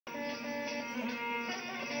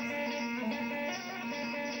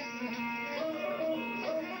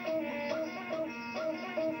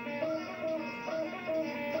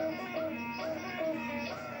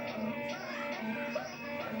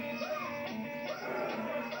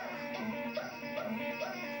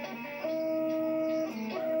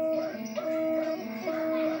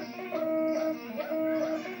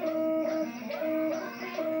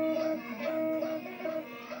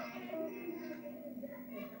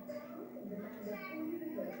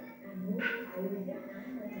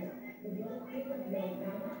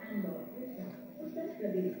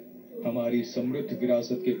हमारी समृद्ध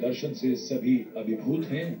विरासत के दर्शन से सभी अभिभूत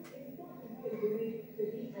हैं।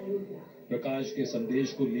 प्रकाश के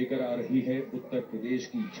संदेश को लेकर आ रही है उत्तर प्रदेश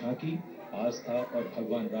की झांकी। आस्था और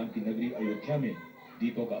भगवान राम की नगरी अयोध्या में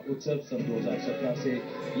दीपों का उत्सव सन 2017 से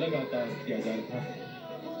लगातार किया जा रहा है।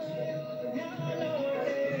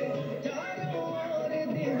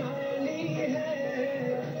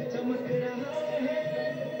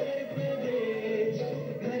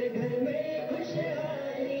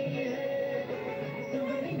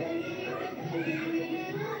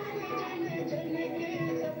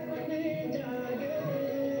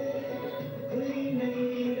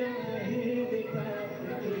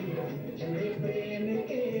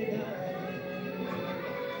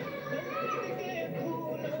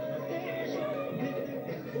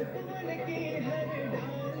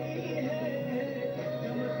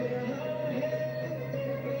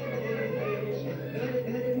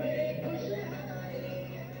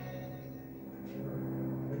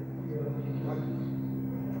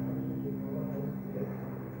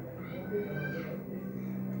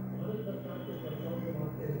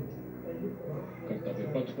 कर्तव्य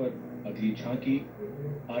पथ पर अगली झांकी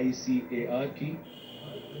ICAR की,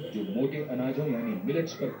 जो मोटे अनाजों यानी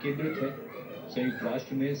मिलेट्स पर केंद्रित है। संयुक्त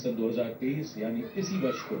राष्ट्र ने सन 2023 यानी इसी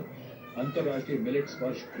वर्ष को अंतर्राष्ट्रीय मिलेट्स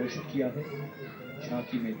वर्ष घोषित किया है।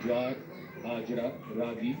 झांकी में ज्वार, बाजरा,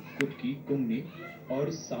 रागी, कुटकी, कुंगनी और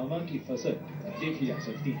सावा की फसल देखी जा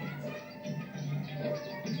सकती है।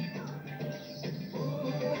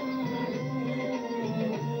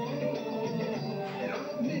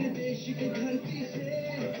 मेरे देश की धरती से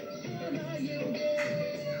सोना ये उगे,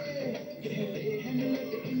 कहते हैं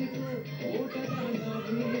मिलत इनको वोट डालना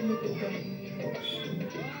भी इनको कहीं।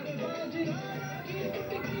 ज्वार, बाजरा, रागी,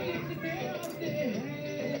 कुटकी इसमें आते हैं।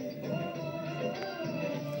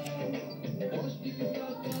 पौष्टिकता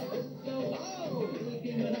का उत्सव आओ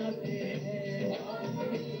मिलके मनाते हैं।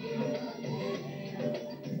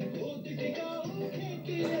 दूध टिकाऊ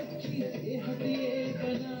खेती अच्छी सेहत ये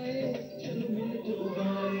बनाए, चलो मिलजुल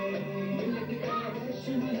गाए, मिलके का वर्ष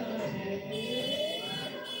मनाए।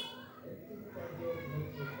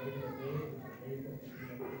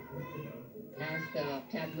 As the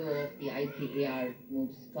tableau of the ICAR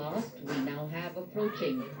moves past, we now have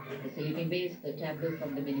approaching the sleeping base, the tableau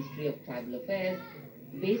from the Ministry of Tribal Affairs,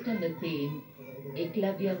 based on the theme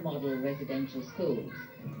Eklavya Model Residential Schools.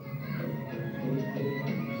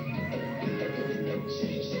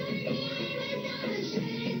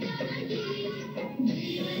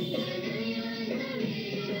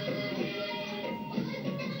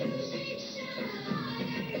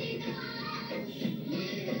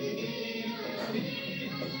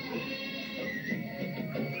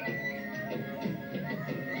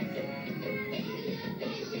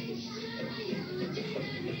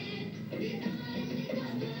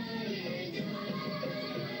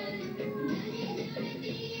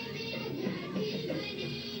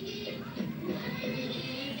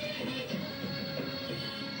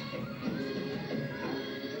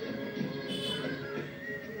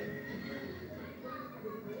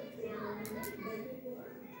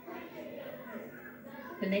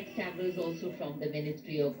 The next tableau is also from the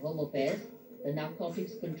Ministry of Home Affairs, the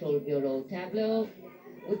Narcotics Control Bureau tableau,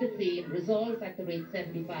 with the theme Resolve at the Rate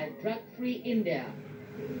 75 Drug-Free India.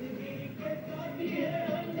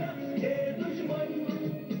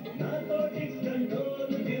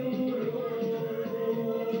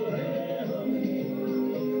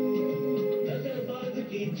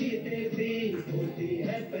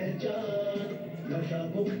 नशा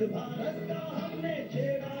मुक्त भारत का हमने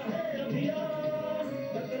छेड़ा है अभियान,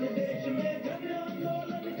 सकल देश में जन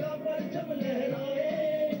आंदोलन का परचम लहराए,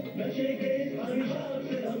 नशे के अभिशाप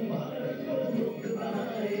से हम भारत को मुक्त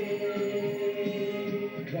बनाए।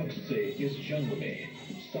 ड्रग्स से इस जंग में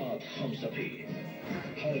साथ हम सभी,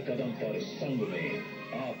 हर कदम पर संग में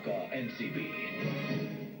आपका NCB।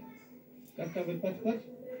 कर्तव्य पथ पर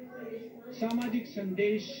सामाजिक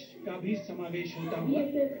संदेश का भी समावेश होता हुआ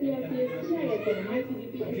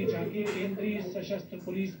अगली झांकी केंद्रीय सशस्त्र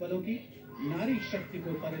पुलिस बलों की नारी शक्ति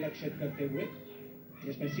को परिलक्षित करते हुए,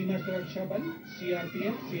 जिसमें सीमा सुरक्षा बल,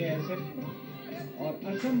 CRPF, CISF और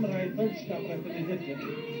असम राइफल्स का प्रतिनिधित्व।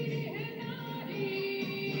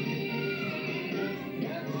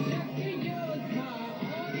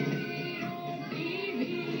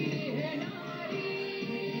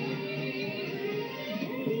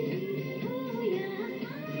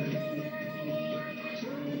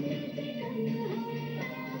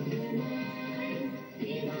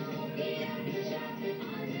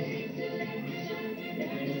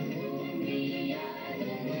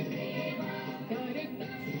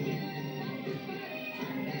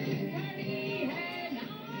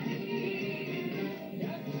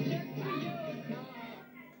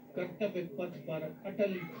 कर्तव्य पथ पर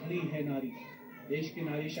अटल खड़ी है नारी। देश की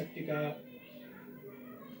नारी शक्ति का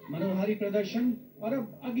मनोहारी प्रदर्शन। और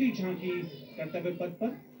अब अगली झांकी कर्तव्य पथ पर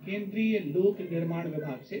केंद्रीय लोक निर्माण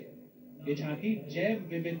विभाग से। ये झांकी जैव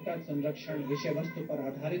विविधता संरक्षण विषय वस्तु पर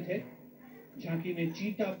आधारित है। झांकी में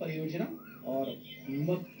चीता परियोजना और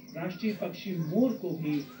राष्ट्रीय पक्षी मोर को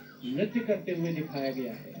भी नृत्य करते हुए दिखाया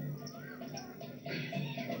गया है।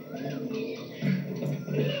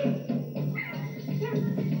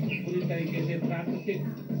 पूरी तरीके से प्राकृतिक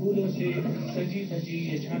फूलों से सजी धजी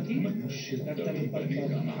ये झांकी कर्तव्य पथ पर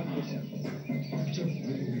जब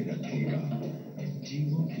दिल में रखेगा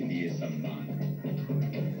जीवों के लिए सम्मान।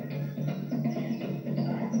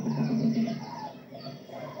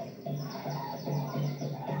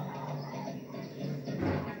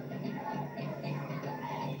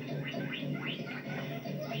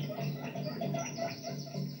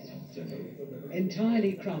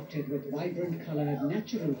 Entirely crafted with vibrant coloured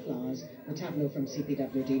natural flowers, the tableau from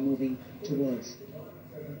CPWD moving towards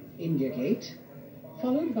India Gate,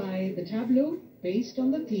 followed by the tableau based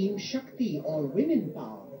on the theme Shakti or women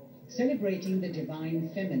power, celebrating the divine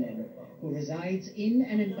feminine who resides in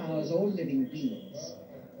and empowers all living beings.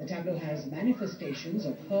 The tableau has manifestations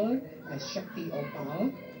of her as Shakti or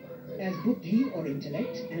power, as Buddhi or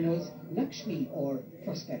intellect, and as Lakshmi or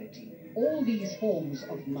prosperity. All these forms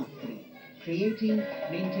of Matri, creating,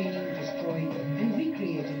 maintaining, destroying, and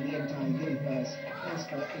recreating the entire universe as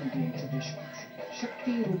per Indian traditions.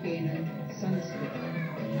 Shakti Rupena Sanskrita.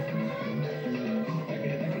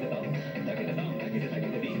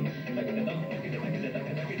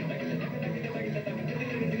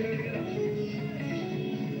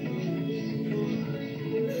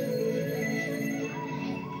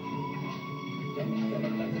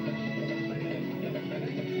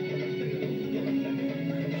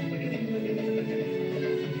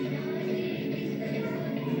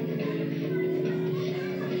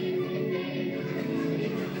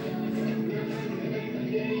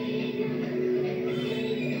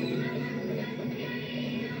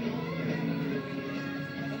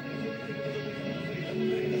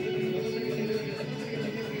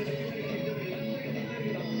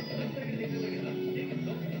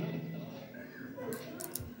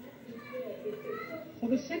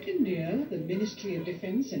 For the second year, the Ministry of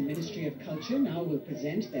Defence and Ministry of Culture now will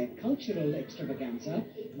present their cultural extravaganza,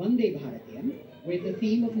 Vande Bharatiyam, with the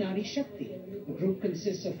theme of Nari Shakti. The group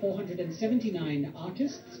consists of 479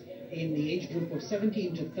 artists in the age group of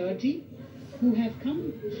 17 to 30 who have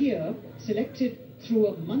come here selected through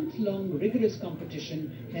a month-long rigorous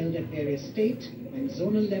competition held at various state and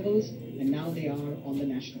zonal levels, and now they are on the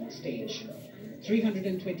national stage.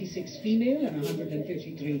 326 female and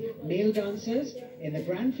 153 male dancers in the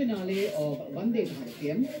grand finale of Vande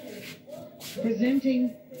Bharatiyam,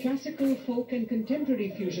 presenting classical, folk and contemporary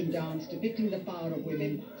fusion dance depicting the power of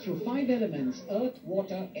women through 5 elements: earth,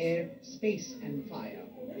 water, air, space and fire.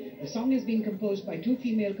 The song has been composed by 2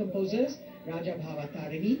 female composers, Raja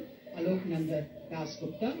Bhavatarini, Alok Nanda Das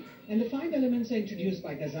Gupta, and the 5 elements are introduced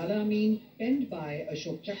by Ghazala Amin, penned by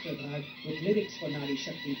Ashok Chakradhar, with lyrics for Nari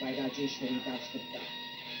Shakti by Rajeshwari Das Gupta.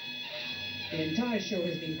 The entire show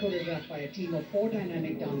has been choreographed by a team of 4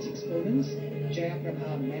 dynamic dance exponents: Jaya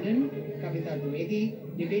Prabha Menon, Kavita Dwivedi,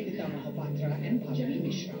 Nivedita Mahapatra and Bhavani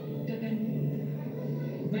Mishra.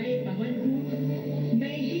 मैं पवन हूँ,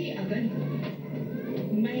 मैं ही अगन हूँ,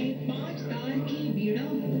 मैं 5 तार की वीणा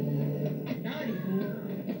हूँ, नारी हूँ,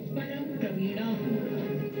 परम प्रवीणा हूँ,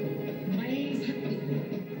 मैं भक्ति हूँ,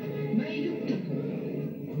 मैं युक्ति हूँ,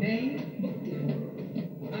 मैं मुक्ति हूँ,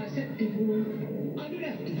 आसक्ति हूँ,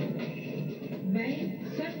 अनुरक्ति हूँ, मैं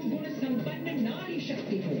सर्वगुण संपन्न नारी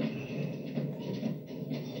शक्ति हूँ।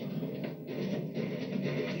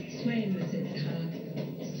 स्वयं सिद्धा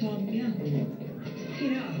सौम्या हूँ,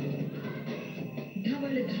 स्थिरा हूँ,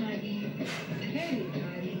 धवलधारी,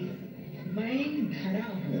 धैर्यधारी, मैं धरा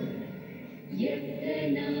हूँ। यत्र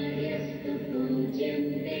नार्यस्तु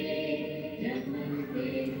पूज्यन्ते रमन्ते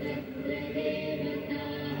तत्र देवता।